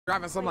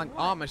Driving some like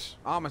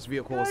Amish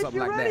vehicle or Guys,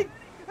 something you like ready?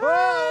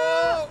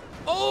 that.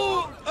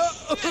 Oh!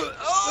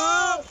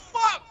 Oh,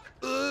 fuck!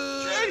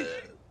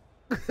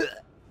 Gee!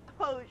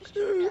 Oh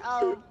shit!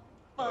 Oh,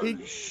 fuck.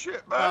 Holy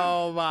shit, man!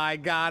 Oh my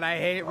God, I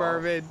hate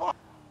Mervin. Fuck.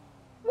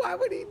 Why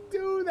would he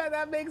do that?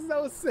 That makes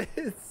no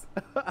sense.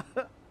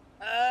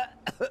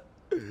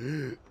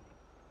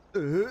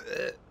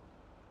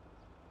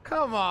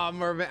 Come on,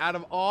 Mervin. Out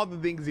of all the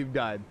things you've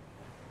done.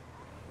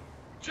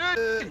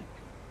 Gee!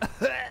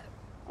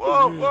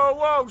 Whoa, whoa,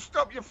 whoa!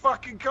 Stop your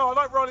fucking car!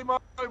 Don't run him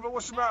over.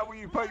 What's the matter with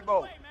you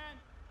people?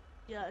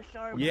 Yeah,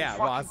 sorry. Yeah,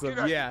 Fucking awesome. Get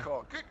out Yeah. your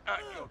car. Get out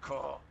your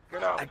car.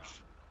 Get out.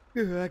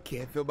 I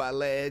can't feel my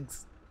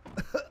legs.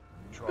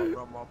 Try and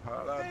run my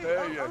pal. How Hey,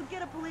 dare you? I'll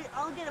get a police.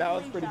 I'll get a That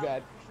was police pretty out.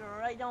 bad. Sure,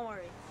 right? Don't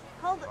worry.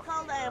 Call the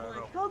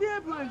ambulance. Call the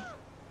ambulance.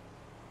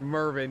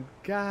 Mervin,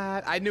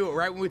 God, I knew it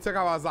right when we took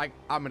off. I was like,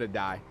 I'm gonna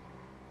die.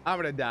 I'm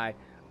gonna die.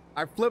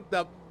 I flipped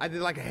up. I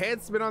did like a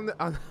head spin on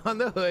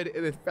the hood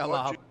and it fell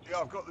off. Yeah,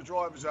 I've got the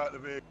drivers out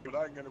of the vehicle.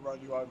 I ain't gonna run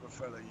you over,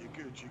 fella. You're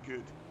good. You're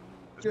good.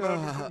 Let's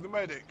Mervin call the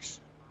medics.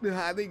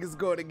 I think it's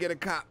going to get a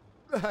cop.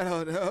 I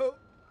don't know.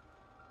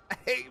 I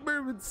hate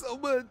Mervin so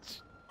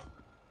much.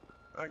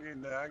 Hang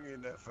in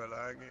there, fella.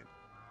 Hang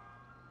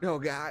in. Oh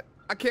God,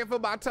 I can't feel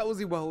my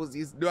toesy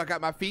woesies. Do I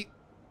got my feet?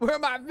 Where are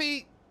my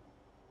feet?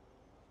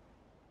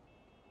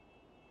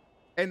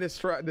 And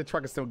the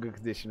truck is still in good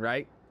condition,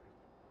 right?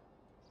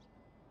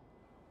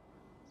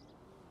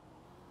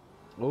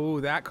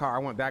 Oh, that car. I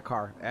want that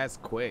car. That's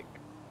quick.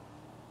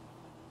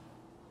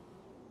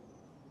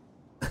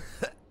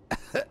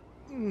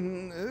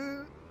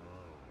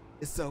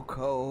 It's so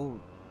cold.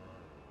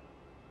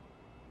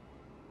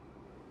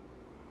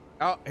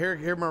 Oh,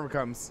 here Mervin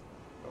comes.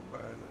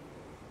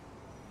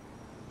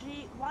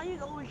 Gee, why you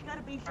always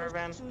gotta be so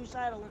Mervin.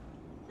 suicidal?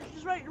 This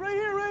is right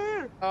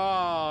here.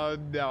 Oh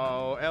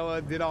no,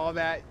 Ella did all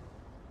that.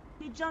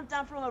 He jumped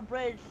down from a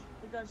bridge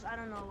because I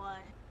don't know why.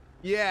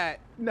 Yeah,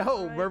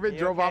 no, Right. Mervin You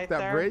drove okay, off that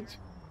sir? bridge.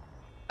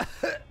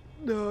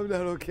 No, I'm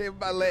not okay with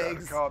my Get out of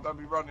legs. the car. Don't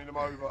be running them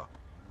over.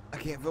 I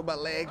can't feel my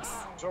legs.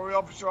 Sorry,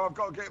 officer. I've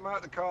got to get him out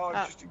of the car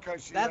just in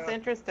case he. That's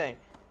interesting.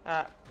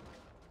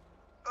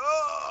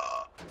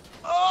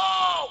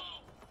 Oh!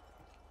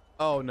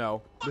 Oh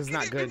no, this is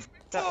not good.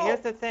 So here's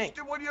the thing.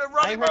 When you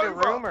run I him heard a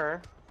over.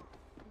 rumor.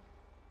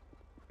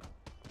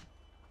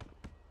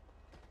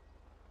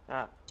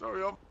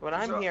 Sorry, officer. What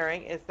I'm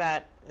hearing is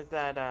that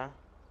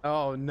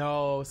Oh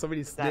no,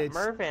 somebody that snitched.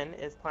 Mervin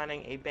is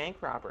planning a bank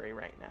robbery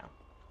right now.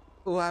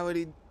 Why would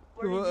he?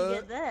 Where did you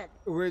get that?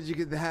 Where'd you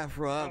get that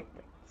from?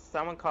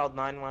 Someone called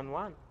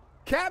 911.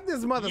 Cap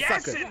this mother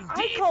Yes, sucker.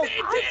 indeed called-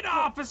 they did,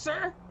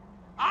 officer.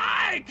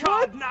 I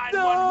called 911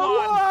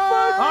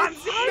 on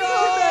these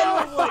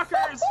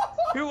motherfuckers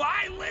who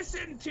I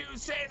listened to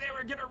say they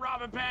were gonna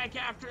rob a bank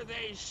after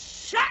they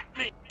shot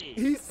me.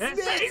 He And said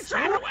he's snitched.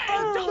 driving away.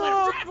 Don't let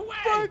him drive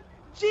away.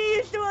 G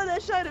is the one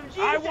that shot him.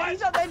 G I is want-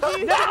 he's not that G is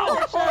the one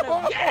that shot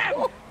him. Get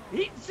him.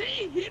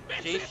 He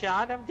admits She it.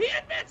 shot him. He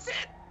admits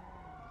it.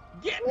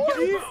 Get them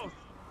both.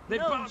 They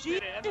No, both G-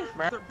 did it. They're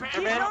Mervin,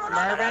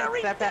 bad.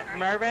 step back.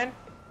 Mervin.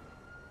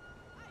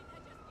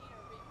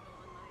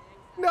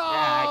 No,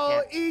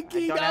 I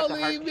Iki, don't have don't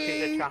the heart leave to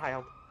shoot a me.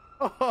 child.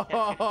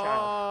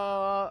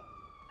 Oh,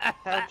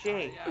 Tell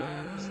G. Yeah, I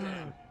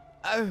understand.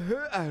 I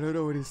don't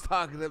know what he's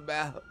talking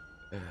about.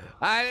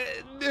 I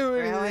didn't do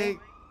Really? anything.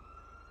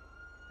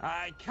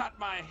 I cut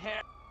my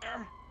hair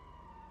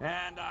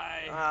and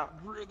I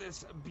grew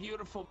this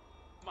beautiful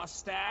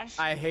mustache.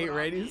 I hate Put on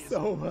Randy these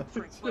so much.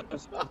 trick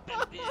clothes,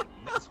 and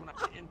that's when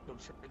I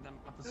infiltrated them,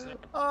 officer.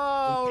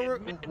 Oh, They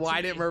admitted why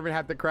to did me Mervin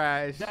have to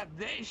crash? that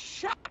they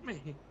shot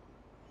me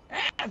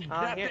and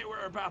that they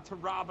were about to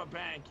rob a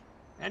bank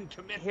and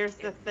commit. Here's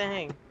the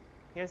thing.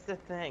 Here's the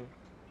thing.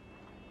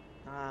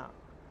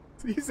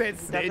 You said He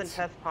snitch. doesn't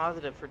test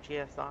positive for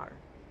GSR.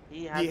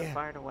 He hasn't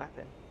fired a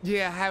weapon.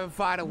 Yeah, I haven't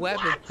fired a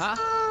weapon, What?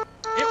 huh?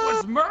 It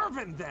was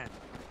Mervin then.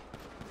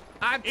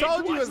 I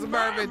told you it was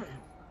Mervin. Mervin.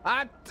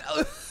 I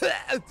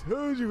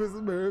told you it was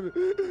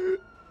Mervin.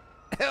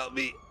 Help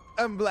me.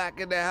 I'm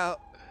blacking out.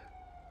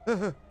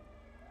 Hold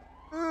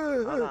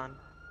on.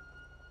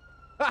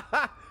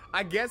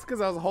 I guess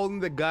because I was holding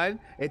the gun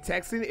and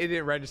texting, it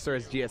didn't register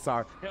as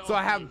GSR. So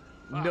I have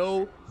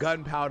no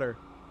gunpowder.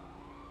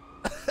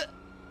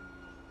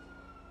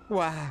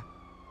 Why?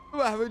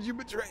 Why would you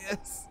betray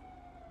us?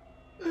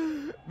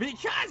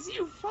 Because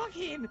you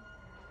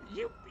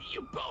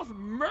both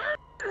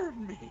murdered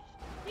me.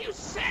 You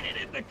said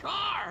it in the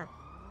car.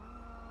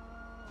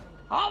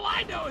 All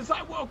I know is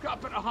I woke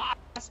up in a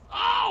hospital.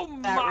 Oh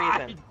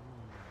my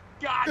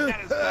God,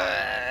 that is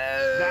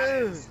bad.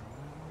 That is.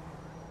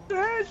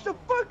 Hands the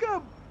fuck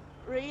up.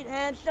 Reed,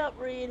 hands up,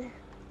 Reed.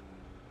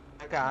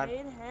 Oh God.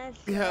 Reed, hands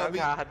up. Yeah, Oh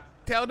God.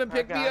 tell them to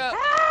pick me God. up.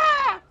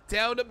 Ah!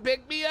 Tell them to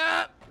pick me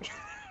up.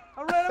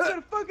 All right, I'm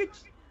gonna fucking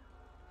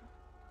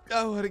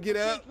I want to get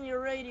up. taking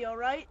your radio,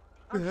 right?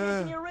 I'm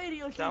taking your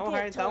radio. So Don't you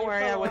worry. can't tell Don't your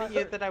worry. I fellow wouldn't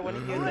use officer. it. I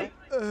wouldn't use Alright.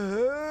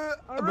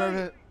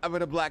 it. I'm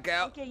gonna black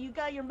out. Okay, you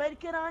got your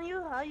medkit on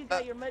you? Huh? You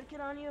got your medkit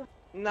on you?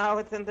 No,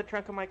 it's in the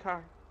trunk of my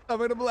car.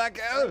 I'm in a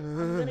blackout.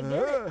 I'm gonna get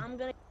it. I'm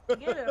gonna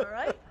get it. All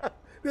right.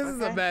 This is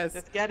a mess.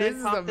 Just get This in,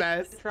 is pop a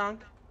mess. the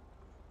trunk.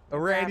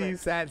 Randy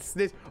sat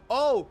snitch.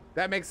 Oh,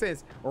 that makes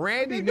sense.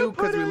 Randy knew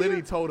because we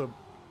literally told him.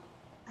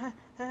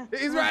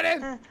 He's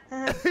running.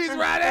 He's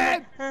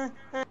running.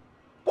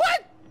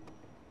 What?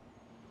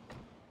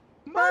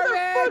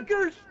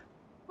 Motherfuckers!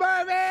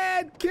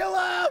 Merman, kill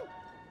him.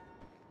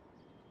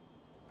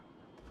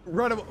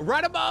 Run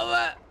him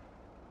over.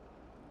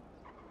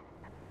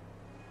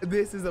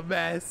 This is a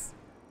mess.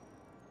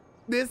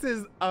 This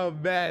is a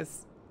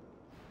mess.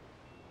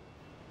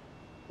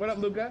 What up,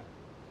 Luca?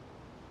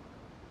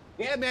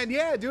 Yeah, man.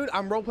 Yeah, dude.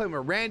 I'm role playing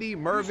with Randy,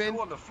 Mervin.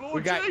 On the floor,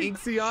 We got G.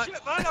 Inksy on.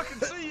 Shit, man, I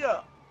can see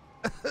ya.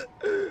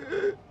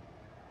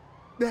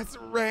 That's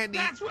Randy.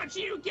 That's what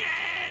you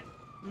get!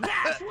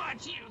 That's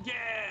what you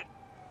get!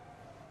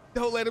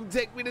 Don't let him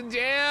take me to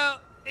jail.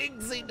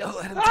 Inksy, don't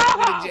let him take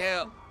me to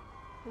jail.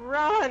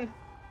 Run!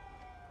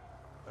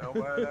 Oh,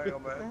 man, hang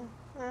on, man.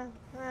 Man's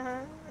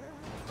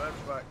back,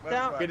 man's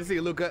Don't- back. Good to see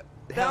you, Luca.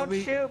 Help Don't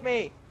me. shoot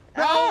me!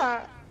 No!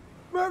 Ah!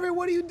 Mervin,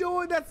 what are you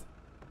doing? That's.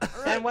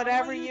 And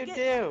whatever What do you get?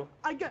 do,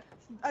 I got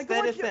you.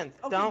 citizens,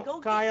 Okay, don't go,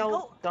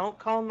 call, don't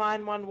call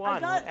 911. I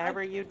got-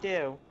 Whatever you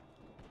do,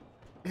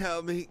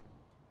 Help me.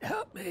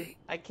 Help me.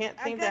 I can't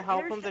I seem got- to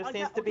help here's- him. There I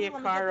seems got- to be a okay,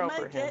 let me car get the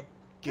over med him. kit.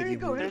 Here you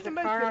go. There's Here's a the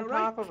med car kit, on all right?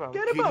 top of him.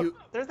 Get him Can up. you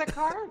There's a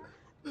car.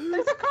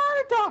 There's a car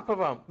on top of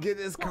him. get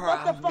this car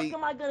What the off fuck me?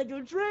 am I gonna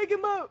do? Drag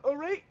him out, all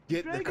right?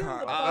 Get the Drag him car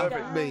fuck off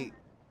out. me.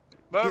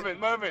 Mervin,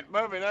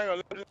 hang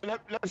on.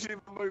 Let's see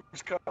him move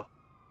his car.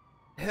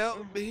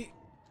 Help me.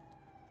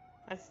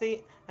 I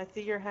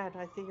see your head.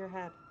 I see your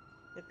head.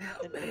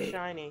 It's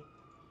shiny.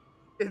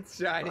 It's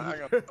shiny.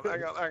 Hang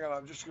on.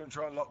 I'm just going to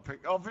try and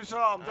lockpick. Officer,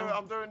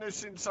 I'm doing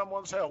this in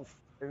someone's health.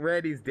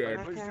 Randy's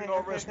dead. Please Okay, do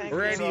not arrest me for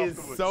this Randy is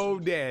afterwards. so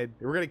dead.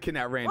 We're gonna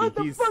kidnap Randy. What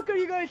the He's. fuck are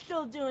you guys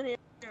still doing here,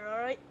 all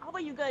right? How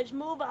about you guys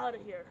move out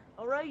of here,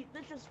 all right?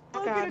 This is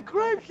fucking a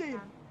crime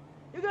scene.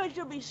 You guys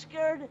should be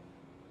scared.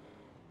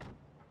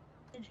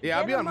 Yeah,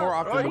 I'll be on more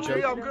often Right, with G,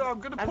 you. I'm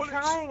going to I'm pull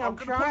trying, it. I'm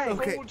trying. Pull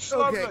it Okay. forward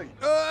slowly. Okay.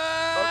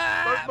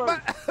 Don't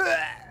move.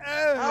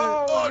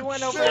 Oh, you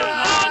went over shit.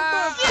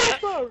 the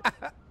top.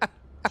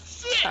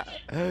 Shit!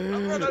 I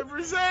ran over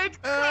his head.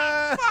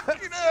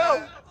 Fucking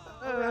hell!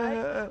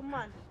 Alright, come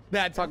on.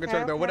 That talking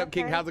truck though. What up,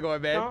 King? How's it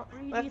going, man? Don't-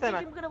 You Listen, think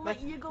I'm gonna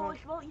let you go as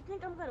well? You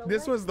think I'm gonna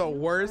This let was the you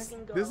worst.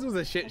 fucking go? This was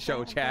a shit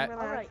show, chat.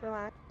 Relax,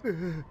 relax.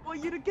 I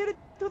want you to get it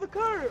to the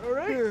car,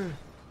 alright?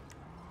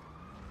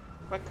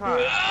 What car?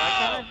 What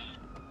car?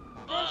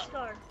 This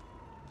car.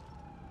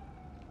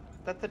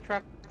 That's a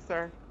truck,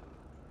 sir.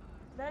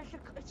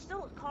 It's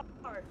still a car.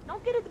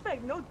 Don't get in the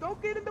back. No,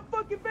 don't get in the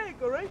fucking back,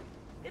 alright?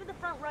 Get in the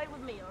front right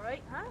with me,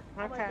 alright? Huh?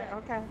 How about Okay, that?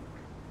 okay.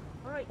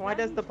 Alright. Why now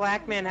does you the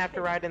black choose man to have to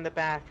sit- ride in the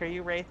back? Are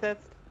you racist?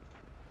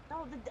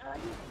 No,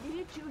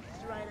 you choose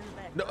to ride in the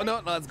back. No, right?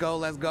 no, let's go.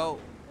 Let's go.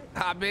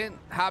 Hop in.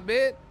 Hop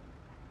in.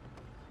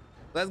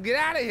 Let's get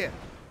out of here.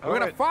 We're All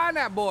gonna right. find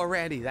that boy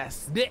Randy. That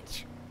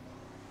snitch.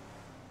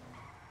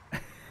 We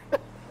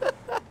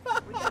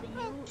gotta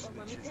use.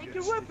 Let me take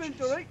your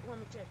weapons, alright? Let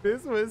me check.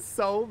 This was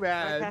so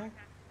bad. Okay.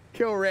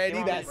 Kill Randy.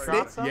 You want That me to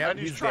drop snitch. them? Yep, And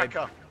his he's dead.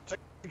 tracker.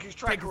 Take his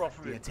tracker off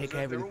of him. Yeah, take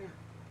They're everything. all-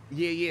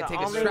 Yeah, yeah. The Take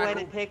his only way tracker.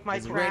 to take my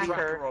It's ready.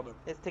 tracker on him.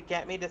 is to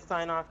get me to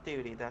sign off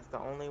duty. That's the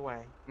only way.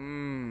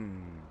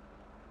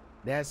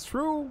 That's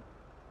true.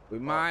 We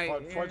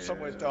might. Find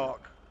somewhere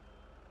dark.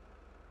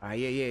 Ah,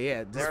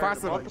 yeah. Just There find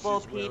are some. multiple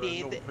places where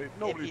PDs.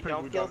 normally If you people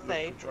don't feel don't look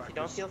safe, for if you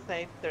don't trackers. feel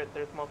safe,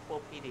 there's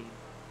multiple PDs.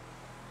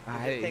 Ah,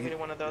 Just take me hey, to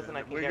one of those and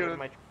I can We're get rid gonna of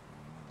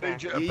my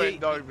need you to Yeah,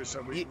 bend yeah, over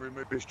so we can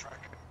remove his tracker.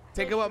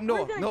 take him up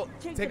north. We're No, gonna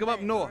take the him up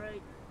bank, north.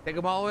 alright? Take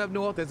him all the way up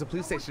north. There's a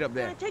police station up We're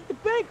there. gonna take the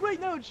bank right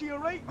now, G,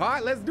 alright? All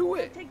right, let's do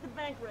it. Take the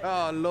bank right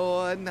now. Oh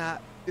Lord, nah,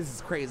 this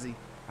is crazy.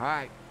 All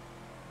right,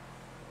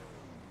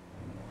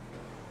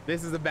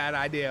 this is a bad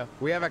idea.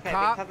 We have a Okay,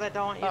 cop. because I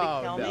don't want you to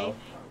Oh, kill no. me,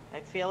 I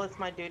feel it's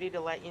my duty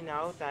to let you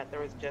know that there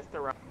was just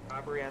a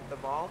robbery at the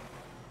vault.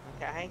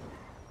 Okay?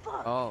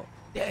 Fuck. Oh,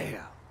 damn.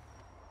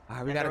 All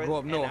right, we And gotta there go was-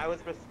 up north. And I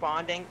was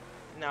responding.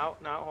 No,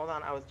 hold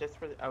on. I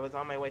was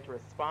on my way to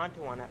respond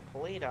to one at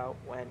Polito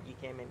when you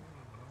came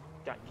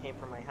came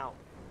for my help.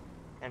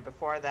 And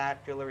before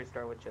that, jewelry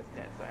store was just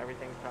hit, so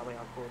everything's probably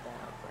on cool down,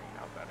 so you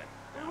know about it.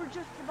 We were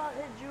just about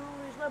hit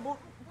jewelry's level.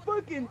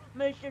 Fucking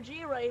Mr.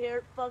 G right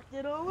here fucked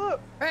it all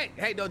up.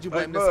 Hey, don't you Hey,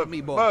 blame this on Merv,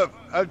 me, boy.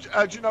 Merv,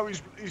 how do you know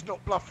he's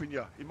not bluffing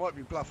you? He might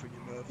be bluffing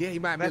you, Merv. Yeah, he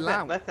might be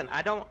lying. Listen,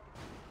 I don't.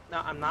 No,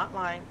 I'm not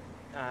lying.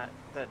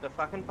 The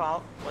fucking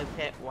vault was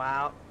hit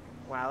while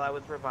I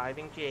was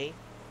reviving G,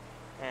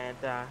 and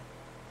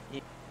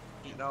you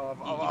No,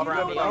 you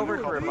brought me over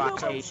to revive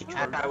G, G.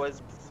 and I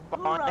was Who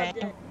robbed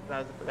responding. it? I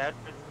was about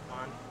to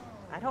respond.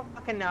 I don't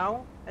fucking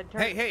know.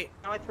 Hey,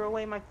 Now I threw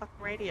away my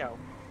fucking radio.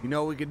 you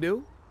know what we could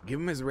do? Give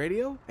him his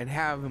radio and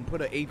have him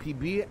put an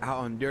APB out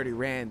on Dirty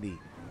Randy.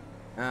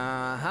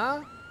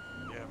 Uh-huh.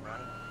 Yeah,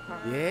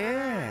 man.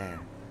 Yeah.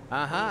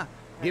 Uh-huh.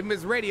 Give him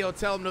his radio,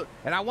 tell him to,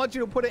 and I want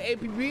you to put an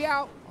APB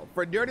out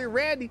for Dirty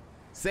Randy.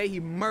 Say he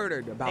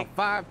murdered about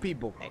 5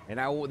 people, and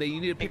you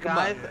need to pick him up.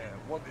 guys, Yeah,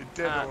 wanted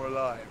dead or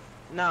alive.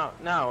 No,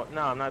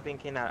 I'm not being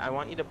kidnapped. I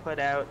want you to put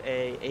out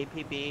a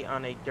APB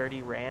on a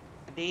Dirty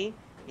Randy.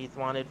 He's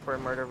wanted for a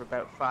murder of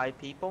about 5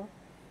 people.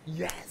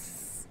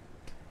 Yes.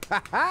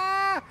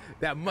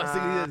 That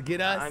must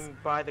get us. I'm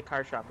by the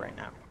car shop right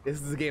now.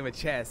 This is a game of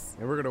chess,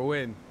 and we're gonna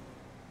win.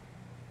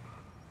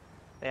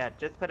 Yeah,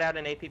 just put out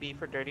an APB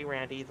for Dirty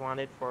Randy. He's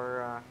wanted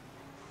for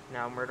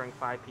now murdering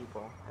 5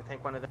 people. I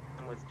think one of them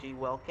was G.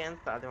 Wilkins.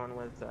 The other one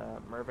was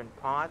Mervyn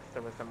Potts.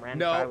 There was some random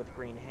guy with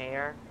green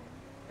hair.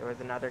 There was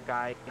another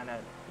guy kind of,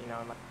 you know,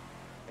 like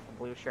a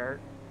blue shirt.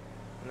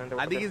 And then there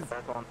was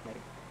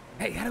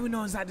Hey, how do we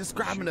know he's not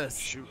describing us?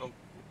 Shoot on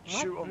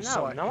No,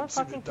 sight. no one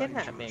fucking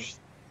kidnapped me.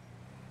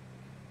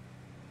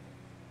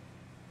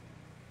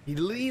 He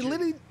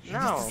literally.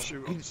 No,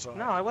 Shoot on sight.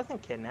 no, I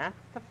wasn't kidnapped.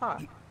 What the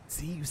fuck?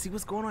 You see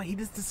what's going on? He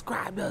just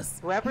described us.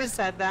 Whoever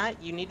said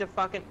that, you need to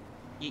fucking,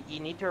 you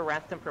need to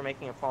arrest him for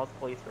making a false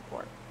police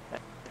report.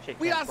 That shit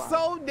We are can't fly.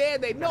 so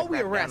dead. They know we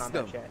Crack down arrest on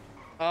them. that shit.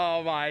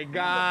 Oh my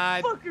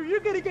God. Fucker, you're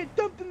gonna get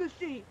dumped in the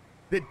sea.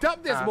 They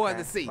dumped this boy in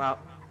Okay, the sea. Well,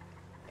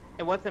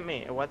 it wasn't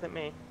me. It wasn't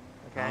me.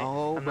 Okay.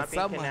 Oh, I'm but not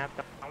being someone.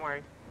 kidnapped. Don't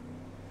worry.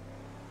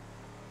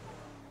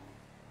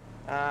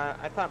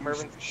 I thought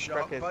Mervin's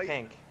truck is bait?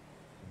 pink.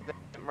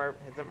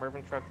 Isn't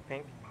Mervin's truck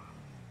pink?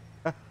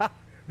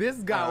 This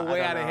got I way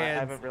don't out of know. I hand.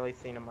 haven't really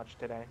seen him much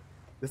today.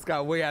 This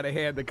got way out of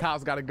hand. The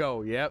cops gotta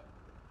go. Yep.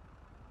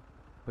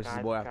 Push this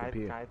Guys, boy off the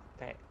guys,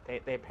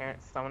 pier. guys,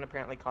 someone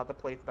apparently called the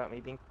police about me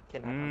being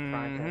kidnapped. I'm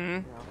trying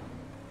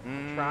to, you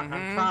know,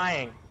 I'm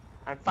trying.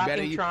 I'm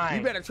fucking trying.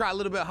 You better try a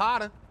little bit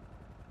harder.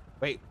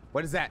 Wait,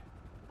 what is that?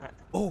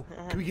 Oh,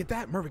 can we get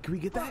that? Mervin, can we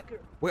get that?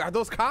 Wait, are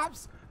those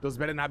cops? Those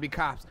better not be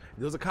cops. If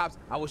those are cops,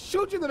 I will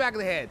shoot you in the back of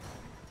the head.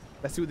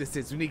 Let's see what this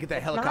is. We need to get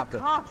that helicopter.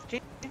 Not cops,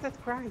 Jesus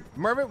Christ.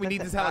 Mervin, we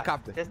need this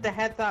helicopter. Just a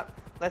heads up.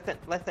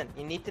 Listen,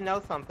 you need to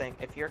know something.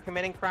 If you're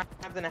committing crimes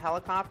in a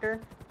helicopter,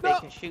 No. they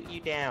can shoot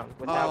you down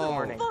without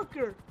warning.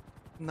 Fucker.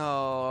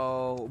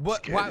 No,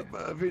 but Scared why? of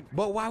Mervin.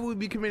 But why would we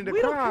be committing a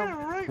We don't crime? care,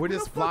 right? We're We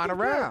just don't flying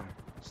fucking care. around.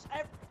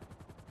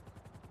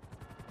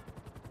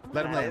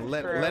 Let him That land. is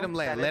Let true. him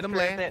land. That Let is him true.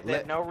 land. They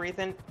have no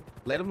reason.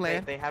 Let him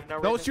land. They have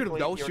no Don't reason shoot to him. believe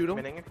Don't you're shoot him.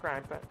 committing a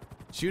crime, but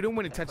Shoot him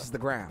when he touches the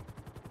ground.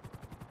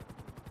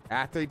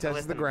 After he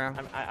touches the listen,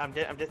 ground. I'm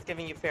just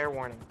giving you fair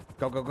warning.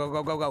 Go, go, go,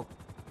 go, go, go.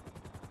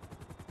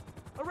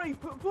 All right,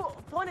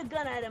 point a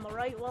gun at him, all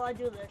right, while I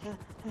do this.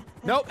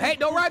 Nope. Hey,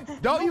 don't run.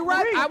 Don't you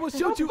run. I will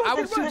shoot you. I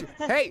will fucking shoot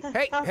you. Hey,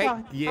 hey, Oh, hey.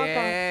 God.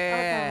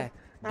 Yeah.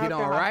 Oh, Get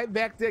on God. right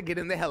back there. Get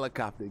in the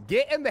helicopter.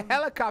 Get in the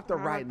helicopter Oh,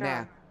 right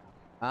now.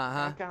 God.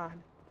 Uh-huh. Oh God.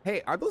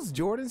 Hey, are those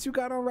Jordans you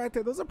got on right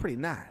there? Those are pretty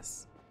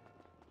nice.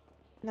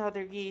 No,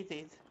 they're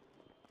Yeezys.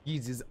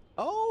 Yeezys.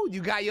 Oh,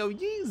 you got your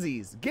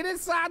Yeezys. Get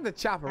inside the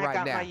chopper I right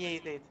got now. my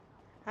Yeezys.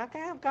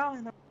 Okay, I'm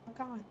going. I'm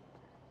going.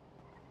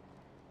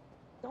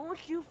 Don't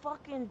you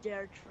fucking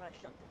dare try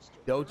something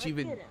stupid. Don't right?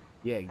 even. Get in.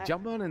 Yeah,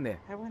 jump on in there.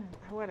 I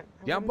wouldn't.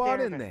 Jump on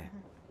in there.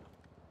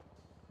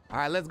 All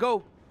right, let's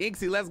go.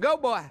 Inksy, let's go,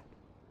 boy.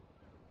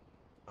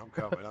 I'm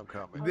coming. I'm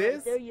coming. All This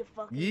right, there you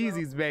fucking go.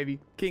 Yeezys, baby.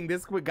 King,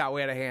 this quick got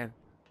way out of hand.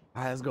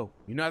 All right, let's go.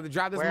 You know how to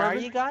drive this, Where Mervin?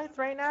 are you guys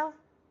right now?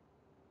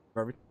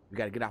 Mervin, we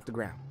got to get off the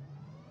ground.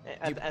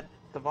 At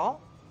the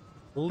vault?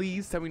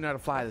 Please tell me you know how to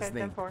fly this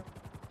Okay, thing. 10-4.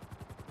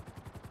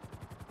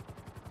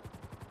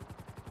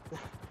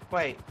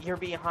 Wait, you're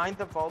behind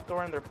the vault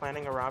door and they're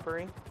planning a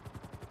robbery?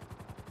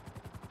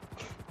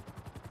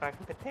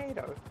 Fucking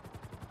potatoes.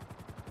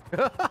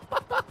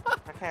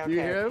 Okay, You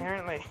hear him?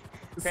 apparently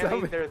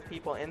Somebody- there's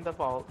people in the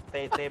vault.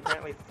 They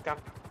apparently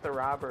scuffed the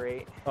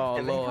robbery. Oh,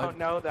 and Lord. they don't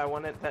know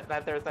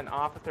that there's an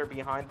officer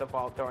behind the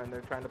vault door and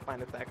they're trying to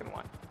plan a second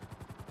one.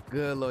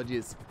 Good Lord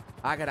Jesus.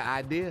 I got an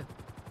idea.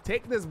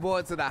 Take this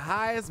boy to the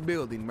highest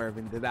building,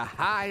 Mervin. To the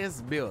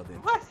highest building.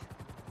 What?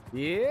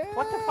 Yeah.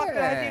 What the fuck did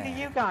I do to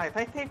you guys?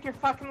 I saved your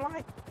fucking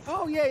life.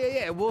 Oh,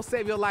 yeah. We'll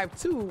save your life,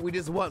 too. We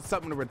just want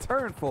something to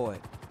return for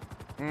it.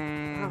 Oh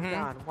Mm-hmm.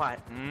 God, what?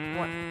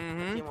 What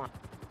do you want?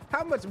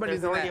 How much money There's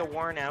is in already that? a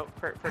warrant out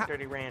for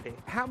Dirty Randy.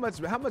 How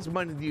much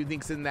money do you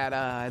think's in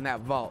that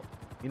vault?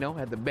 You know,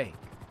 at the bank.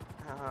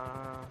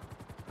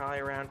 Probably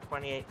around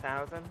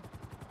 28,000.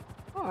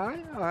 All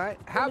right.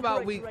 How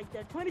about we? Right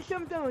there,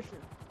 27,000.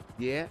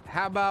 Yeah.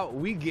 How about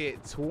we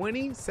get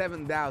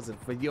 27,000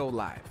 for your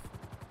life?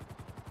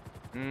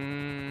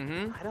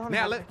 Mm-hmm. I don't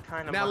have that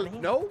kind of money.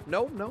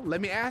 No. Let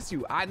me ask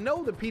you. I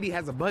know the PD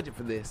has a budget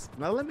for this.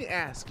 Now let me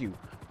ask you.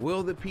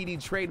 Will the PD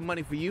trade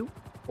money for you,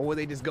 or will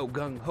they just go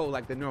gung ho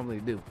like they normally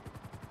do?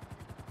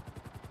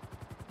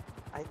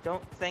 I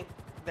don't think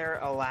they're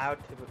allowed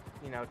to,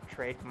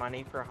 trade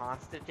money for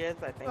hostages.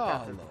 I think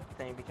that's Oh, the Lord.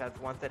 thing because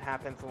once it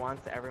happens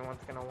once, everyone's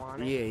gonna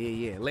want it.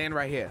 Yeah. Land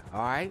right here. All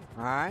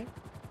right.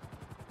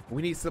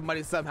 We need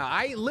somebody somehow.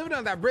 I ain't living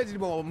on that bridge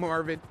anymore,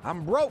 Marvin.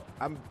 I'm broke.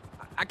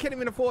 I can't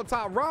even afford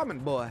top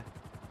ramen, boy.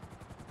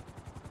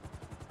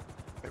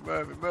 Hey,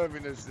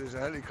 Mervin, there's a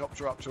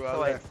helicopter up to our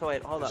So left.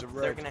 wait, hold There's up. a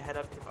They're red. gonna head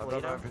up to I don't know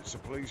Toledo. if it's a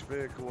police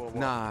vehicle or what.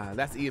 Nah,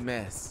 that's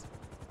EMS.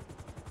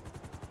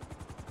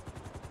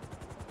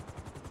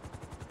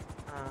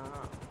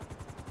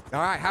 All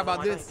right, how Well, about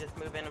why don't this? you just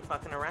move in and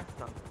fucking arrest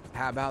them?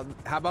 How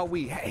about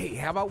we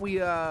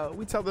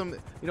tell them,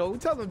 we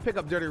tell them to pick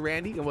up Dirty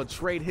Randy and we'll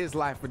trade his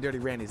life for Dirty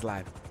Randy's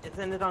life.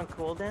 Isn't it on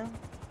cooldown?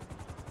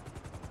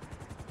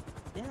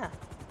 Yeah.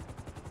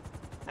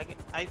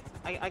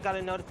 I got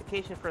a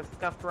notification for a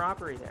scuffed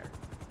robbery there.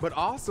 But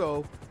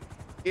also,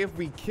 if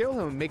we kill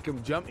him, make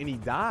him jump and he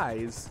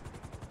dies,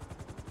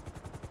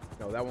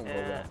 no, that won't go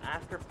well.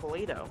 After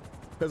Polito.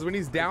 Because when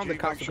he's down, the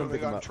cops will come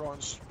pick him up. Try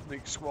and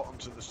sneak squat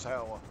onto the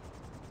tower.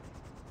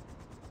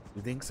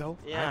 You think so?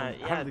 Yeah,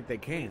 I don't think they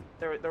can.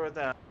 There was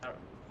a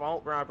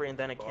vault robbery and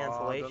then a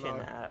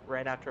cancellation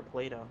right after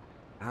Polito.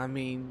 I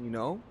mean,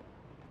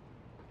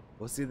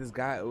 we'll see this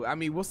guy. I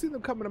mean, we'll see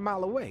them coming a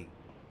mile away. You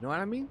know what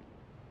I mean?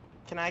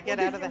 Can I get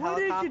out of the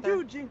helicopter? What did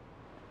you do, G?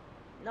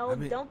 No,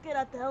 don't get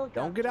out the helicopter.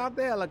 Don't get out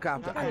the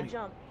helicopter. You gotta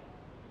jump.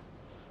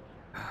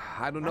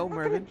 I don't know, I'm not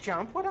Mervin. gonna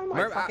jump? What am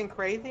I, fucking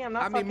crazy? I'm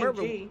not fucking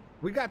Mervin, G.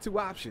 we got two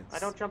options. I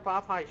don't jump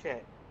off high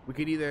shit. We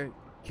could either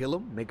kill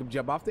him, make him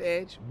jump off the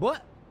edge,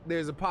 but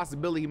there's a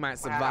possibility he might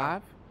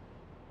survive,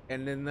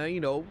 and then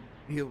he'll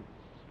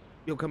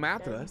come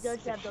after us. He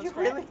does have those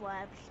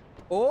flaps.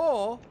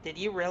 Or did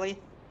you really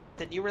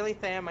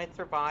say I might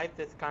survive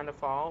this kind of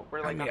fall? We're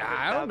like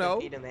I don't know.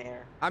 100,000 feet in the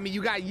air. I mean,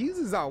 you got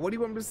users on. What do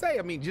you want me to say?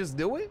 I mean, just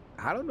do it.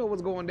 I don't know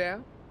what's going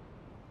down.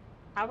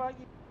 How about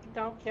you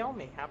don't kill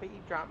me? How about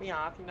you drop me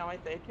off? I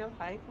saved your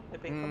life.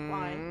 I've been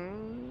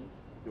complying.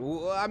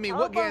 Well, I mean,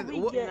 How about we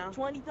get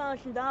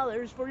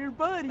 $20,000 for your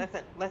buddy?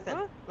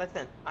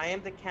 Listen. I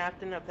am the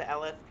captain of the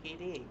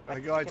LSPD.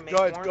 Hey guys, we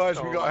got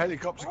a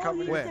helicopter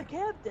coming in. Where? The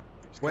captain.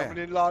 It's coming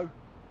in low.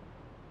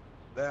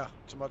 There,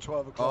 to my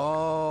 12 o'clock.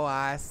 Oh,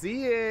 I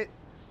see it.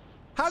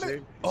 How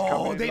did?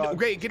 Oh,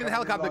 great. Get in the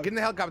helicopter. Get in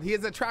the helicopter. He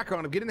has a tracker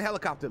on him. Get in the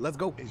helicopter. Let's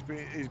go. He's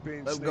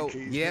being Let's sneaky. go.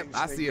 Yep,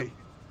 I see him.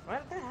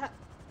 What the heck?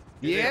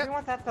 Yeah.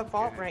 Everyone's at the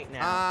vault right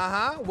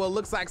now. Well,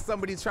 looks like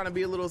somebody's trying to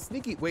be a little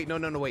sneaky. Wait, no,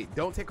 wait.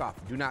 Don't take off.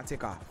 Do not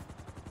take off.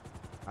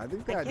 I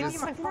think that give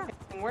you my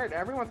fucking word.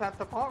 Everyone's at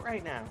the vault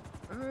right now.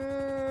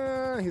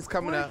 He's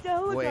coming up.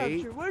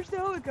 Wait. Where's the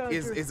helicopter?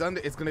 It's under.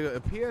 It's gonna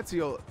appear to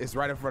you. It's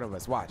right in front of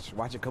us. Watch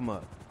it come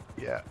up.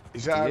 Yeah.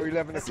 He's at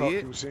 11 o'clock.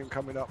 You'll see him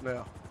coming up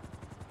now.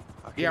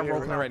 Yeah, I'm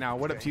rolling right now.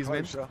 What up,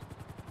 Cheeseman? There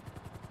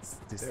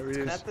he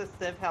is. That's a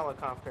Civ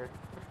helicopter.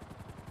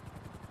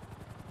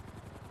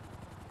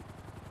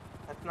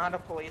 That's not a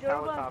police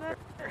helicopter.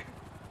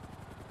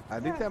 I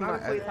think that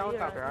might.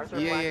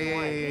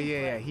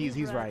 Yeah. He's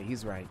right.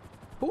 He's right.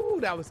 Ooh,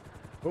 that was.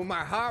 Oh,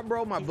 my heart,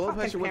 bro. My blood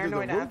pressure went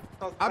through the roof.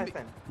 I'm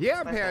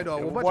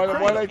paranoid.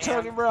 Why they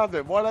turn him around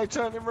then? Why they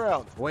turn him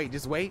around? Wait,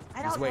 just wait.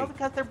 I don't know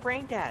because they're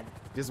brain dead.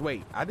 Just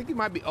wait. I think he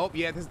might be. Oh,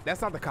 yeah.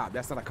 That's not the cop.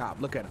 That's not a cop.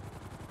 Look at him.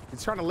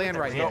 He's trying to land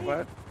right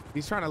here.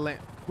 He's trying to land.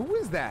 Who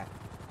is that?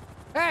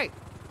 Hey!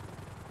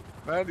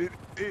 Man,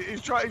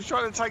 he's trying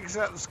to take us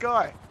out of the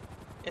sky.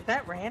 Is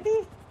that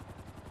Randy?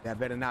 That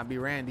better not be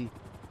Randy.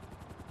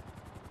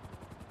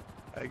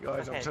 Hey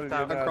guys, I'm telling you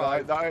now,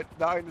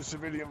 that ain't a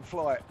civilian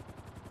flight.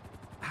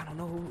 I don't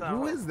know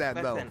who is that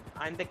though. Listen,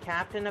 I'm the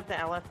captain of the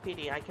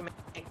LSPD. I can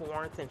make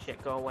warrants and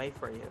shit go away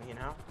for you.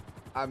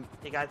 Do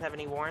you guys have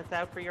any warrants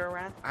out for your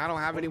arrest? I don't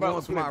have any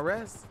warrants for my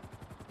arrest.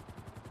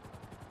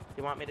 Do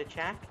you want me to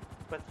check?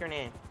 What's your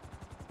name?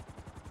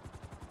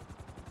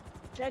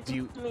 Check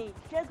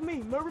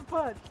me, Mervin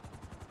Punch.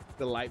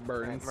 The light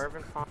burns. Right,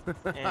 Mervin Punch.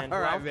 And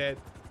all right, man.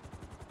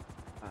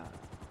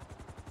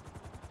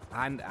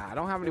 I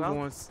don't have any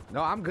warrants.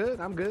 No, I'm good.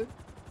 Okay.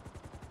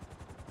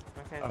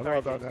 I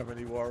don't have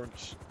any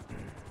warrants.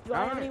 You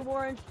don't have any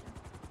warrants?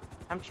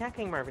 I'm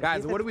checking, Mervin.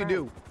 Guys, what do we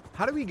do?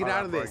 How do we get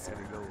out of this?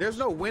 There's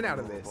no win out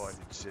of this.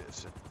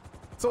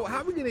 So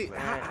how we gonna?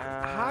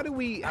 How do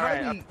we?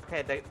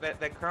 Okay,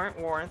 the current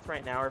warrants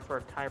right now are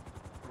for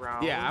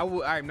Tyrone. Yeah,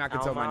 I'm not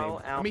gonna tell my name.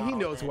 I mean, he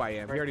knows who I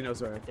am. He already knows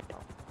who I am.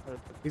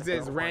 He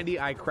says, "Randy,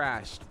 I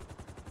crashed."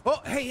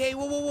 Oh, hey,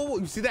 whoa!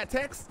 You see that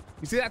text?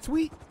 You see that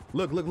tweet?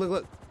 Look.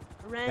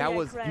 Randy, that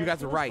was you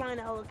guys are right.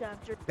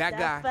 That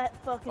guy. Fat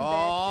fucking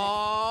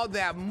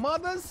that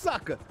mother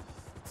sucker.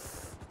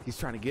 He's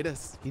trying to get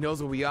us. He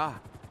knows where we are.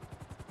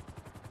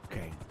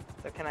 Okay.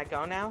 So can I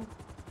go now?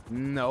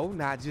 No,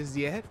 not just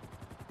yet.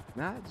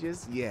 Not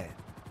just yet.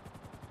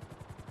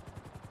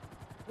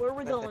 Where are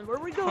we going?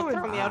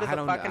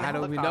 I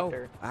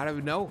don't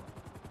even know.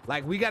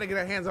 Like, we gotta get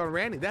our hands on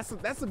Randy. That's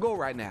the goal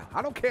right now.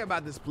 I don't care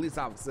about this police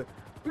officer.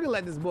 We can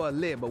let this boy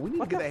live, but we need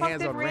to get our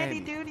hands on Randy.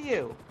 What the fuck did Randy do to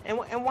you?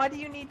 And why do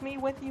you need me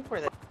with you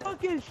for this?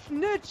 Fucking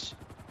snitch.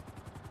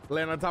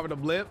 Laying on top of the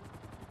blip.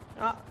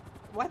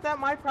 What's that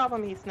my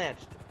problem? He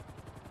snitched.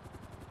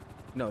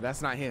 No,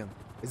 that's not him.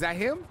 Is that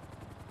him?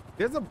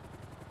 There's a.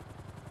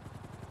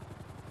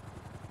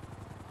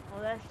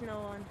 Oh, that's no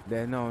one.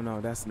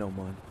 No, that's no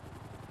one.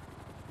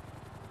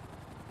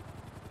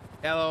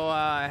 Hello,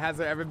 has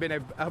there ever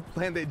been a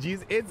plan that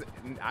Jesus?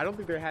 I don't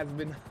think there has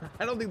been.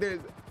 I don't think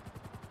there's.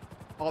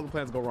 All the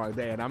plans go wrong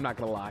there, and I'm not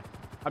gonna lie.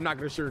 I'm not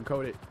gonna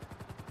sugarcoat it.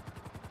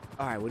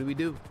 All right, what do we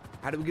do?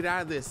 How do we get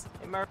out of this?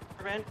 Hey,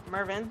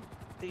 Mervin,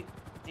 do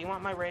you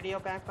want my radio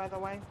back, by the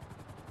way?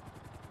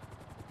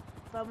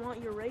 If I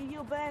want your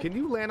radio back? Can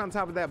you land on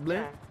top of that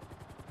blimp?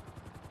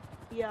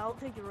 Yeah, I'll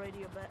take your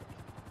radio back.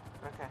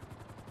 Okay.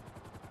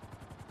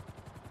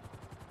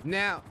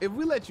 Now, if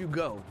we let you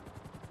go,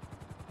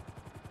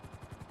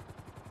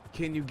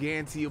 can you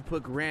guarantee you'll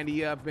pick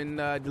Randy up and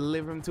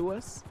deliver him to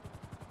us?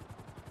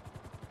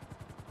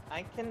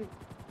 I can.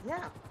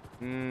 Yeah.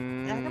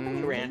 Mm. Yeah, I can bring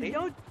you Randy. If you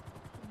don't,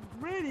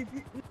 Randy,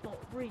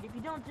 if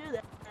you don't do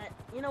that,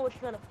 you know what's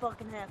gonna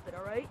fucking happen,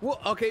 all right? Well,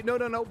 okay,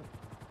 no.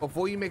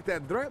 Before you make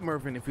that threat,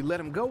 Mervin, if we let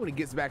him go and he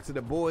gets back to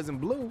the boys in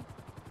blue,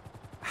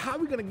 how are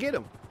we gonna get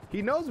him?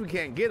 He knows we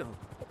can't get him.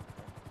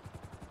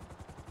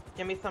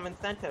 Give me some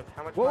incentive.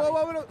 How much money?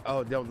 Whoa.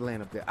 Oh, don't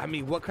land up there. I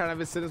mean, what kind of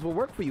incentives will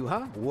work for you,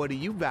 huh? What do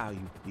you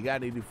value? You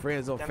got any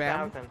friends or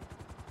family? 10,000.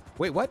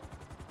 Wait, what?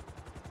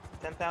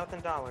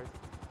 $10,000.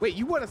 Wait,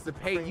 you want us to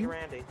pay Bring you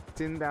Randy.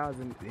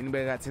 $10,000?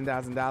 Anybody got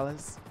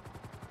 $10,000?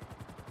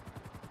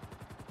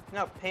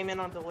 No,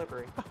 payment on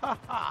delivery.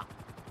 I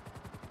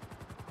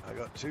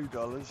got $2.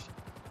 Got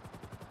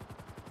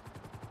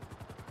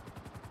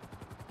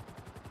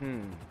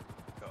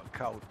a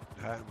cold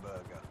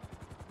hamburger.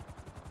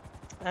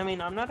 I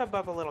mean, I'm not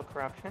above a little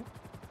corruption.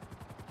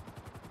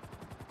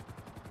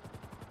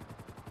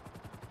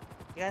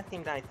 You guys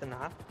seem nice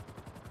enough.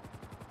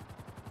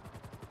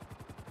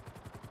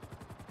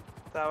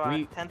 So,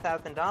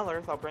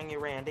 $10,000, I'll bring you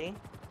Randy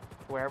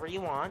to wherever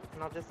you want,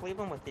 and I'll just leave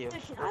him with you.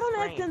 Listen, I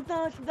don't have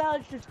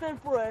 $10,000 to spend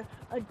for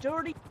a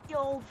dirty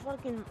old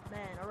fucking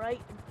man,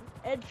 alright?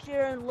 Ed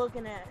Sheeran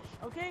looking ass,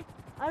 okay?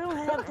 I don't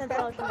have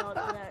 $10,000 for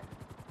that.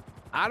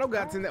 I don't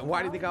got $10,000. Why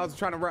do you think I was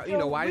trying to, why do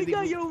you think? We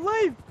got your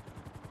life!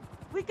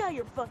 We got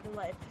your fucking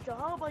life, so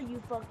how about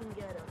you fucking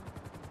get him?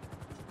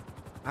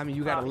 I mean,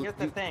 you gotta. Here's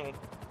the thing.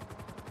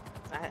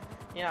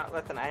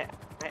 Listen, I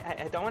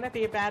don't want to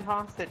be a bad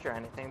hostage or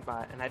anything,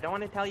 and I don't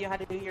want to tell you how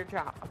to do your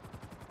job.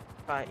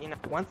 But,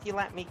 once you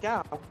let me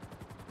go,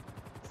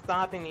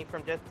 stopping me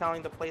from just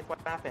telling the police what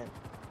happened.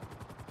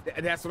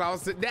 That's what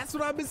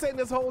I've been saying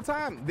this whole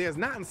time. There's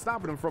nothing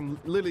stopping him from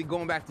literally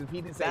going back to the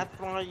PD and saying. That's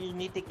why you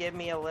need to give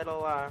me a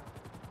little,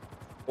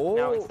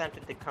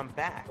 incentive to come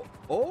back.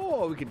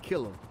 Or we could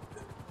kill him.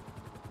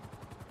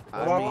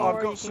 Well,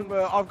 I've got some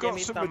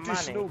some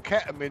medicinal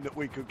ketamine that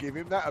we could give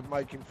him. That would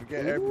make him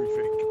forget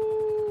everything.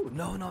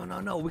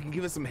 No. We can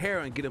give him some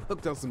heroin and get him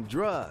hooked on some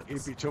drugs.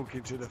 He'd be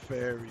talking to the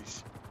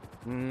fairies.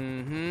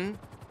 We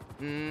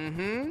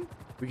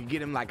could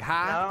get him like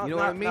high. You know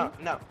what I mean?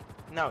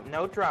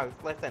 No drugs.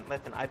 Listen.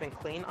 I've been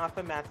clean off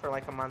of meth for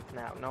like a month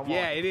now. No more.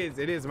 Yeah, it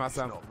is, my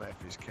son. It's not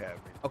meth, it's ketamine.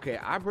 Okay,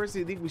 I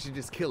personally think we should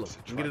just kill him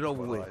and get it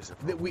over with.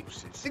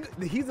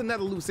 He's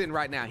another loose end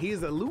right now.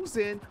 He's a loose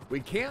end.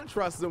 We can't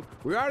trust him.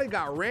 We already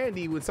got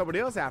Randy with somebody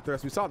else after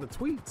us. We saw the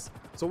tweets.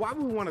 So why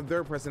would we want a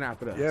third person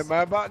after us? Yeah,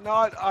 man, but no,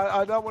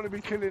 I don't want to be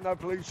killing no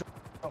police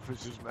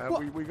officers, man.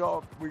 Well, we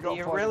got.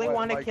 You really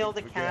want to kill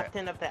the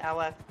captain of the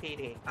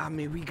LSPD? I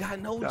mean, we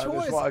got no choice.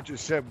 That's what I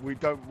just said. We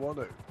don't want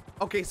to.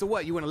 Okay, so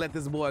what? You want to let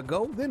this boy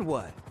go? Then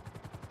what?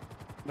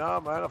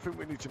 No, man. I think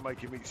we need to make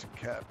him eat some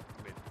ketamine.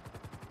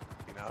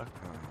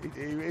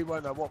 He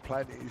won't know what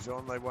planet he's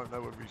on. They won't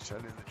know whether he's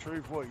telling the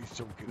truth, what he's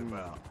talking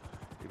about.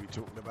 He'll be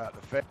talking about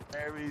the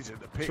fairies and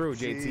the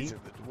pixies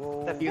and the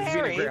dwarves. He's being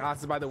a great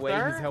hostage, by the way.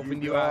 Sir? He's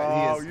helping you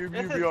out. Oh, you'd be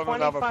on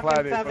another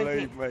planet,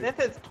 believe me. This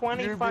is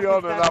 20 You'd fucking be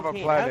on another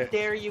 17. planet. How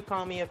dare you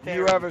call me a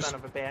fairy, son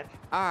of a bitch?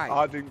 All right.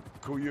 I didn't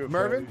call you a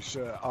Mervin, fairy,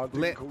 sir. I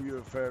didn't call you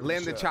a fairy,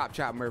 land the sir.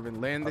 chop,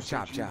 Mervin. Land the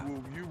chop.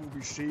 You will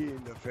be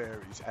seeing the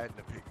fairies and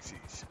the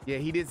pixies. Yeah,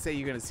 he did say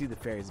you're going to see the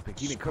fairies and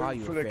pixies. He didn't call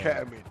you a fairy. Full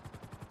of ketamine.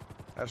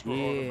 That's what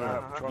all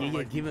about.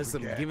 Yeah, give us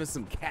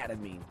some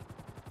ketamine.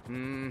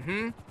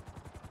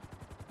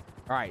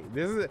 All right,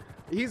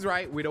 he's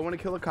right. We don't want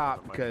to kill a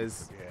cop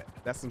because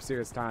that's some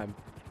serious time.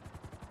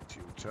 It's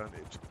the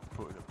alternative to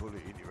putting a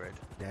bullet in your head.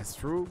 That's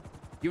true.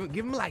 Give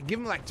him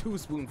like 2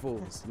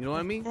 spoonfuls. You know what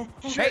I mean?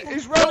 Shit,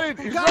 he's running!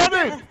 He's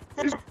running!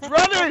 He's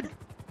running!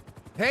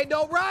 Hey,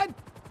 don't run!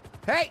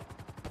 Hey!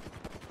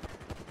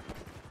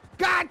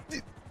 God!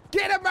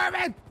 Get him,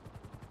 Mervin!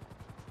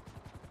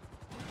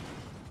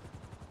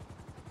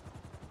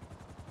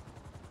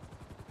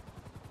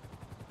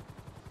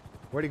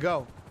 Where'd he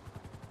go?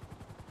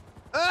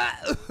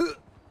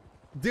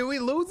 Did we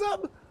lose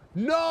him?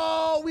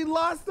 No, we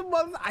lost the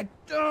mother.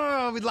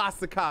 We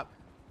lost the cop.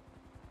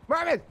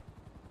 Marvin!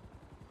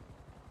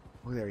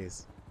 Oh, there he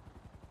is.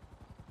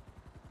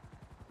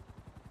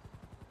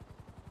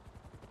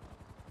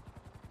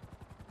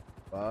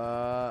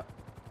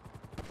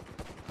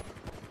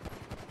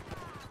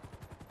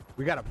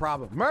 We got a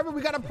problem. Marvin,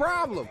 we got a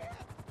problem.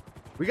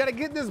 We got to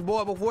get this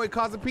boy before he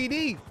calls the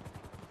PD.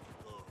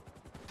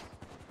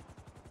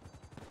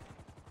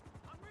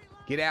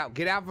 Get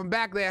out from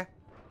back there.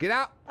 Get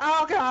out.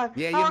 Oh, God.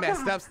 Yeah, you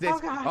messed up, Stitch.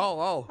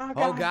 Oh,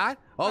 God.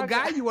 Oh,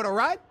 God, you want to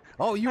run?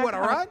 Oh, you want to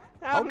run?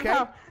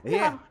 Okay.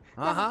 Yeah.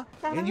 Uh-huh.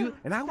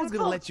 And I was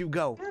going to let you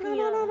go.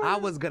 I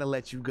was going to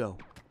let you go.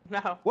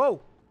 No.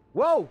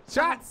 Whoa.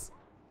 Shots.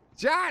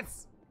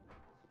 Shots.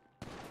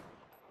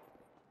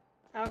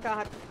 Oh,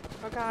 God.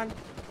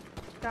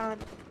 God.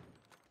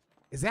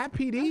 Is that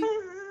PD?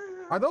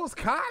 Are those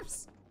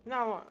cops?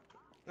 No,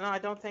 I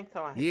don't think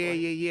so. Actually.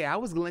 Yeah. I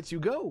was going to let you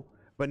go.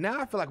 But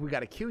now I feel like we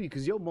gotta kill you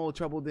because you're more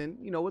trouble than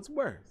you know what's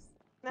worse.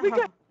 We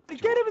got to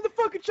get him in the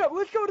fucking chopper.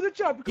 Let's go to the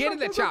chopper. Get in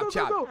the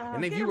chopper.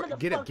 And if Get you him in the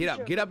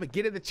get up and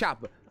get in the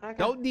chopper.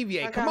 Don't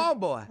deviate. Come on,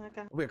 boy.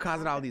 We're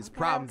causing all these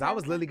problems. I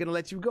was literally gonna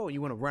let you go, and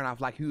you want to run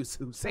off like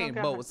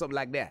Usain Bolt or something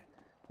like that.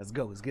 Let's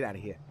go. Let's get out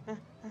of here.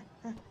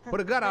 Put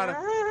a gun on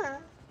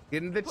her.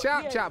 Get in the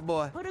chop,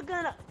 boy. Put a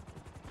gun up.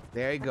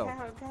 There you go.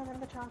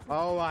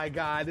 Oh my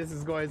God, this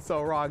is going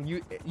so wrong.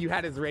 You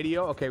had his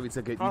radio. Okay, we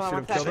took it. You should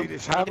have killed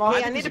him.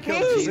 I need to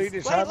pee. See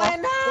this Wait,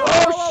 hammer? no.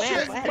 Oh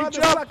shit!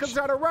 Motherfuckers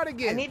trying to run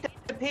again. I need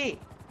to pee.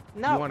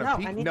 No, you want to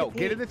pee? I need No, to pee.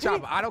 get in the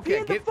chopper. I don't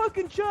care. Get in the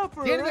fucking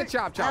chopper. Get in the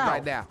chop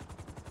right now.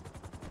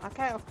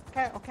 Okay.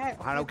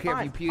 I don't care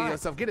if you pee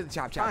yourself. Get in the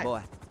chop,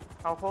 boy.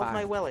 I'll hold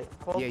my willy.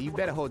 Yeah, you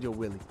better hold your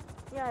willy.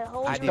 Yeah,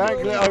 hold I your did.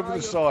 willy. Dangle it over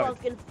the side.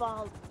 Fucking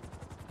fault.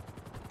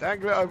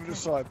 Dangle it over the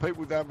side.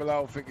 People down below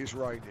will think it's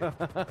raining.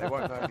 They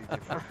won't know any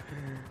different.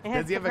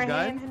 Does he have a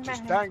gun?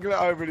 Just dangle it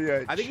over the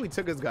edge. I think we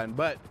took his gun,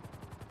 but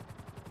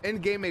in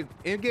game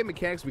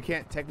mechanics, we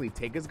can't technically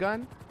take his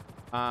gun.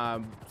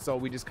 So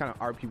we just kind of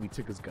RP. We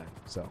took his gun.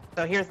 So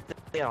here's the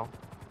deal.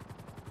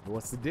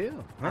 What's the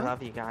deal? Huh? I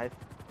love you guys.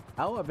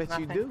 Oh, I bet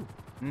you do.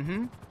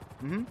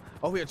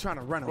 Oh, we're trying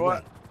to run Right.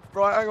 away.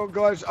 Right, hang on,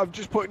 guys. I'm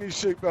just putting his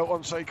seatbelt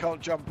on so he can't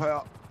jump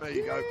out. There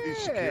you go. He's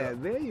Yeah, secure.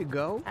 there you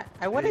go.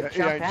 I wouldn't He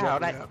jump ain't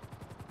out. jumping out.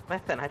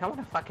 Listen, I don't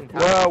want to fucking die.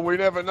 Well, we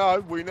never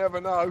know. We never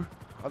know.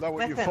 I don't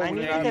want you Listen, I falling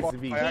needed out to by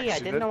pee. accident. I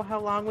didn't know how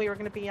long we were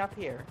going to be up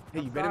here.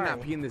 Hey, you I'm better not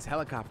sorry. pee in this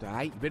helicopter, all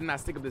right? You better not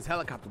stick up this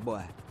helicopter,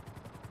 boy.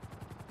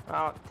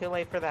 Oh, too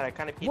late for that. I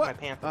kind of peed my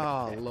pants.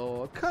 Oh,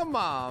 Lord. Come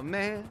on,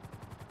 man.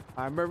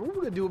 I remember what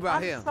we going to do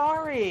about him. I'm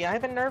sorry. I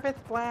have a nervous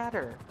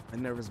bladder. A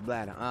nervous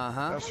bladder.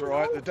 Uh-huh. That's all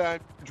right. The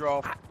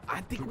downdraft.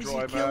 I think can we dry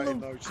should him kill out in him.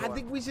 no I time.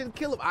 think we should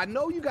kill him. I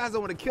know you guys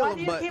don't want to kill Why him,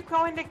 do you but keep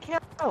going to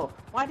kill?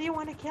 Why do you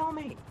want to kill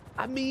me?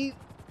 I mean,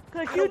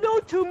 Cause you know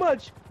too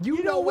much.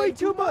 you know way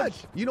too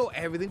much. You know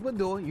everything we're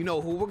doing. You know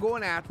who we're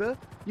going after.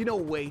 You know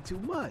way too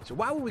much.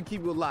 Why would we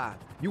keep you alive?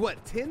 You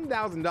want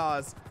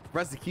 $10,000 for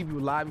us to keep you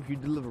alive if you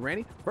deliver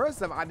Randy?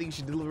 First off, I think you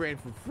should deliver Randy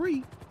for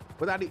free.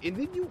 Without it, and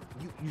then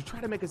you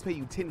try to make us pay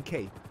you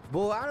 $10K.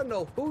 Boy, I don't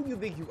know who you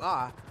think you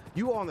are.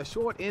 You are on the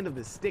short end of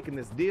the stick in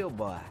this deal,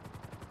 boy.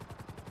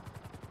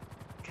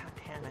 God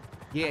damn it.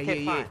 Yeah,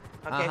 Okay, yeah, fine.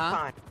 yeah. Okay,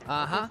 fine.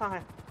 Okay,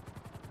 fine.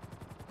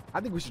 I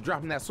think we should drop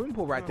him in that swimming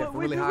pool right there But from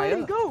we really can high let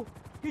him up. go.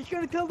 He's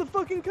gonna tell the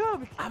fucking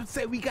cops. I would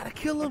say we gotta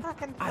kill him. not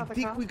gonna I tell the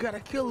think cops. we gotta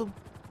kill him.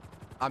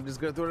 I'm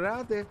just gonna throw it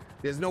out there.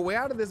 There's no way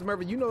out of this,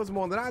 Mervin. You know this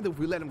more than I do. If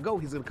we let him go,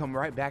 he's gonna come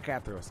right back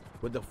after us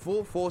with the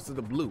full force of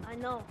the blue. I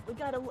know. We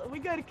gotta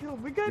kill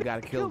him. We gotta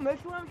gotta kill kill him. him.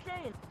 That's what I'm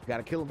saying.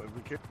 Gotta kill him. But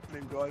we kill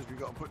him, guys. We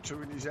got to put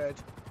 2 in his head.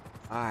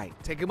 All right,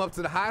 take him up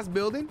to the highest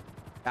building,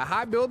 that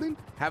high building,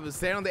 have him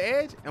stand on the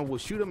edge, and we'll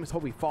shoot him and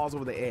hope he falls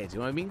over the edge. You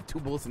know what I mean? 2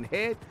 bullets in the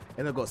head,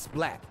 and they'll go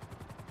splat.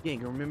 You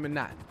ain't gonna remember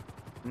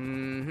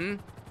nothing.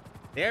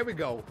 There we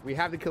go. We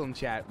have to kill him,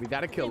 chat. We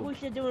gotta I kill think we him.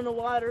 should do in the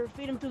water.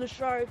 Feed him to the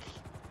sharks.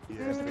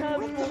 Yes. The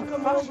cops won't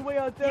come all the way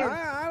out there.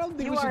 I don't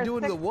think You we are should a do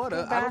it in the sick water. I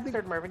don't bastard,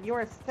 think. Mervin. You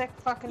are a sick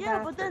fucking Yeah,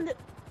 bastard.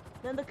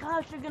 but then the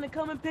cops are gonna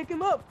come and pick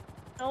him up.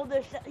 Oh,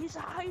 he's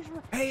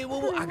Hey,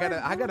 well, I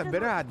got a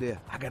better idea.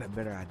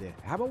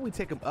 How about we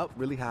take him up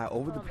really high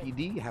over the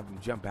PD, have him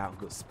jump out and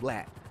go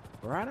splat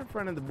right in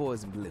front of the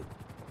boys in blue.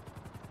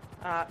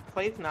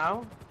 Please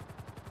no.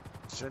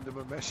 Send him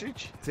a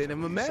message. Send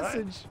him a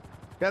message.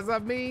 Cause I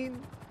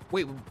mean,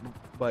 wait,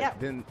 but Yeah,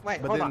 then,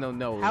 wait, but hold then on. they'll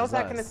know. it How's was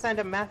that us. gonna send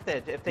a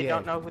message if they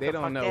don't know who they the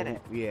don't fuck know did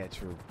it? Yeah,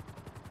 true.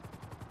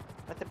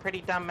 That's a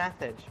pretty dumb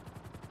message.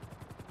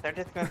 They're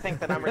just gonna think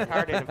that I'm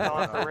retarded and fell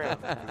off the roof.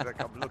 They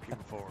come looking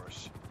for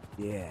us.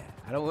 Yeah,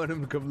 I don't want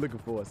him to come looking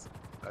for us.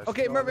 That's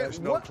Okay, not- Mervin. that's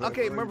not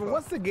clever Mervin. either.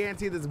 What's the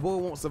guarantee this boy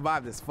won't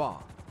survive this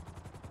fall?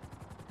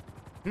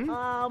 he There's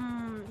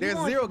won't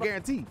zero survive.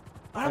 guarantee.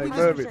 Hey,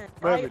 100%.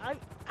 Mervin. I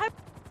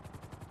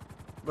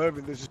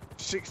Mervin, there's a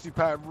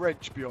 £60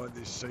 wrench behind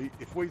this seat.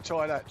 If we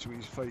tie that to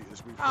his feet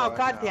as we Oh fly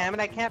god out, damn it!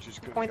 I he's can't just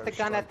gonna point go the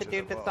gun at the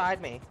straight to dude bottom.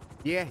 beside me.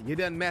 Yeah, you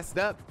done messed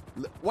up.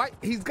 Why?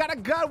 He's got a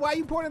gun. Why are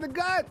you pointing the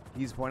gun?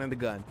 He's pointing the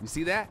gun. You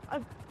see that?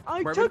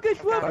 I Mervin? took his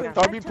Okay, weapon. okay.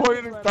 Don't be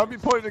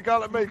pointing the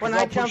gun at me, When because I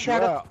I'll push jumped you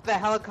out out. of the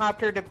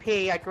helicopter to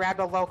pee, I grabbed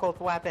a local's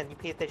weapon. You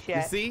piece of shit.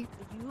 You see?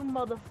 You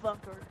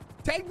motherfucker.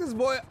 Take this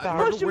boy.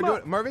 Push him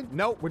up. Mervin,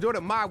 no, we're doing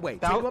it my way.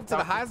 Take him up to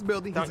the highest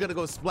building. He's don't gonna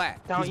go splat.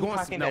 Don't He's you going.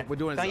 fucking No, dare. we're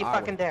doing Don't this you our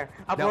fucking way. dare.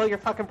 I'll No. blow your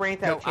fucking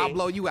brains No, out, G. I'll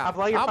blow you out. I'll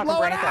blow your fucking blow it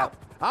brains out.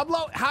 I'll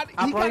blow. How?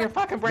 I'll he blow gotta- your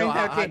fucking brains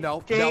out, G.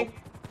 No, G.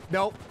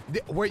 no.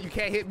 Where you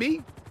can't hit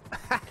me?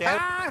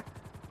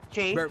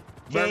 G.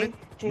 Mervin,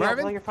 G. I'll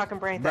blow your fucking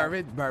brains out.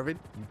 Mervin.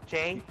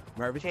 G.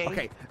 Mervin. G.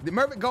 Okay,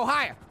 Mervin, go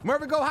higher.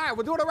 Mervin, go higher.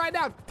 We're doing it right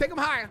now. Take him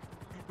higher.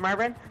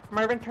 Mervin,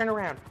 turn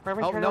around.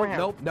 Mervin, Oh turn no,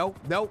 around.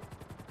 no.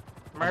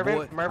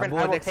 Mervin, Our boy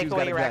I will next to take you's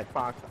away got a your gun.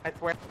 Xbox. I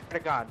swear to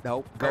God.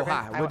 No, go Mervin,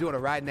 high. We're doing it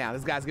right now.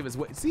 This guy's giving us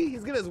way. See,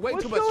 he's giving us way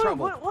What's too much going-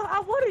 trouble.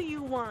 What do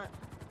you want?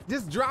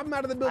 Just drop him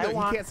out of the building.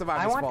 He can't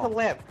survive I this want fall. to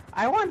live.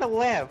 I want to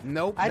live.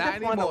 Nope, I not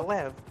just want to anymore.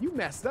 live. You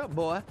messed up,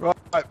 boy. Right,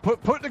 Right,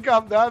 put the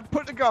gun down.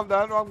 Put the gun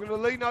down, or I'm going to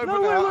lean over now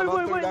and I'll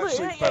do that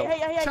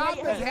seatbelt. Chop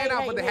his head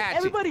off with the hatchet.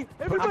 Everybody,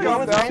 Put the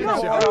gun down,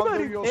 or I'll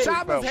do your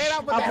Chop his head seatbelt.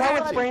 off with the I'll blow his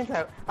hatchet. brains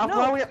out. I'll No,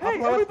 blow hey, his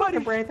fucking everybody.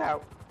 brains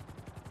out.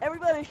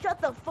 Everybody, shut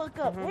the fuck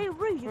up. Hey,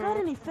 Ray, you got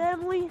any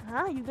family?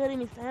 Huh? You got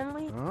any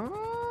family?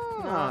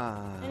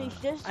 Any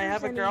sisters? I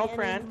have a any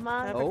girlfriend.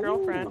 I have a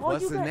girlfriend.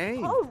 What's you the got,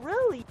 name? Oh,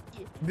 really?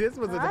 This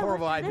was a Huh?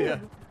 horrible What's your idea.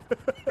 name?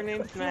 Her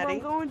name's See where I'm Maddie.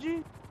 going,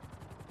 G?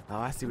 Oh,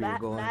 I see where you're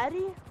going.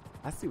 Maddie?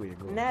 I see where you're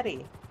going.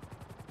 Nettie.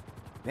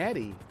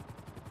 Nettie?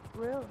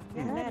 Really?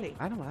 Yeah, Nettie.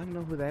 I don't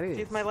know who that is.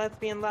 She's my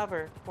lesbian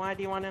lover. Why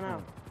do you want to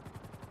know?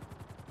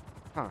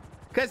 Huh.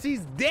 Cause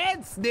she's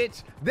dead,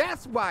 snitch.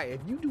 That's why. If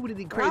you do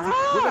anything crazy,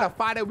 Ah! we're gonna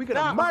find her. We're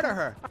gonna murder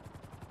her.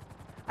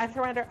 I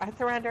surrender. I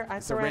surrender. I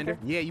surrender.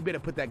 Yeah, you better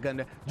put that gun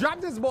there. Drop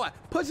this boy.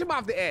 Push him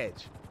off the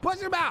edge. Push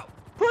him out.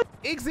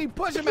 Ixie,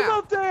 push him out.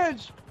 Off the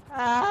edge.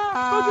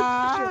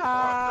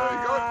 Right,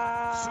 there you go.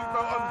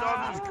 Seatbelt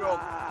undone, he's gone.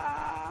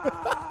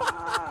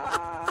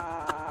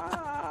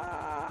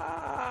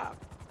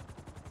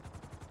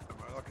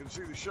 I can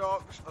see the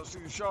sharks. I see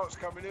the sharks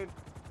coming in.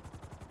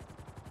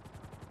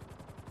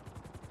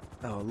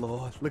 Oh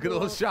Lord, look at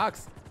those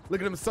sharks.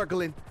 Look at them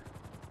circling.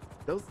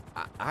 Those,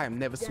 I am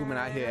never swimming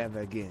out here ever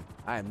again.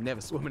 I am never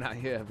swimming out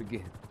here ever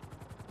again.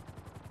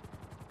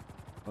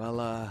 Well,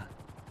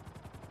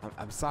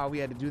 I'm sorry we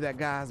had to do that,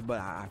 guys, but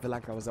I feel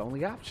like that was the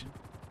only option.